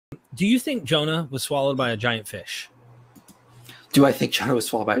Do you think Jonah was swallowed by a giant fish? Do I think Jonah was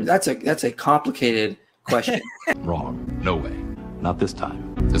swallowed by? That's a complicated question. Wrong. No way. Not this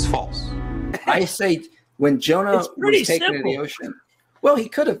time. It's false. I say when Jonah was taken to the ocean, well, he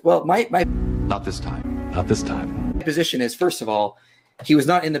could have. Well, my not this time. Not this time. position is, first of all, he was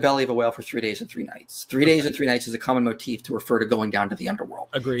not in the belly of a whale for 3 days and 3 nights. 3 days and 3 nights is a common motif to refer to going down to the underworld.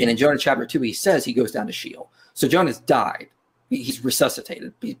 Agreed. And in Jonah chapter 2, he says he goes down to Sheol. So Jonah's died. He's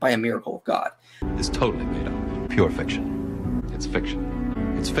resuscitated by a miracle of God. It's totally made up. Pure fiction. It's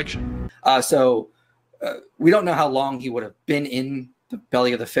fiction. It's fiction. So we don't know how long he would have been in the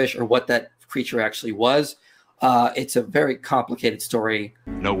belly of the fish or what that creature actually was. It's a very complicated story.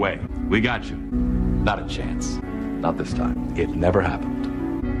 No way. We got you. Not a chance. Not this time. It never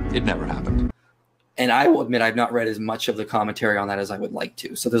happened. It never happened. And I will admit I've not read as much of the commentary on that as I would like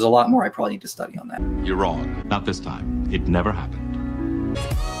to. So there's a lot more I probably need to study on that. You're wrong. Not this time. It never happened.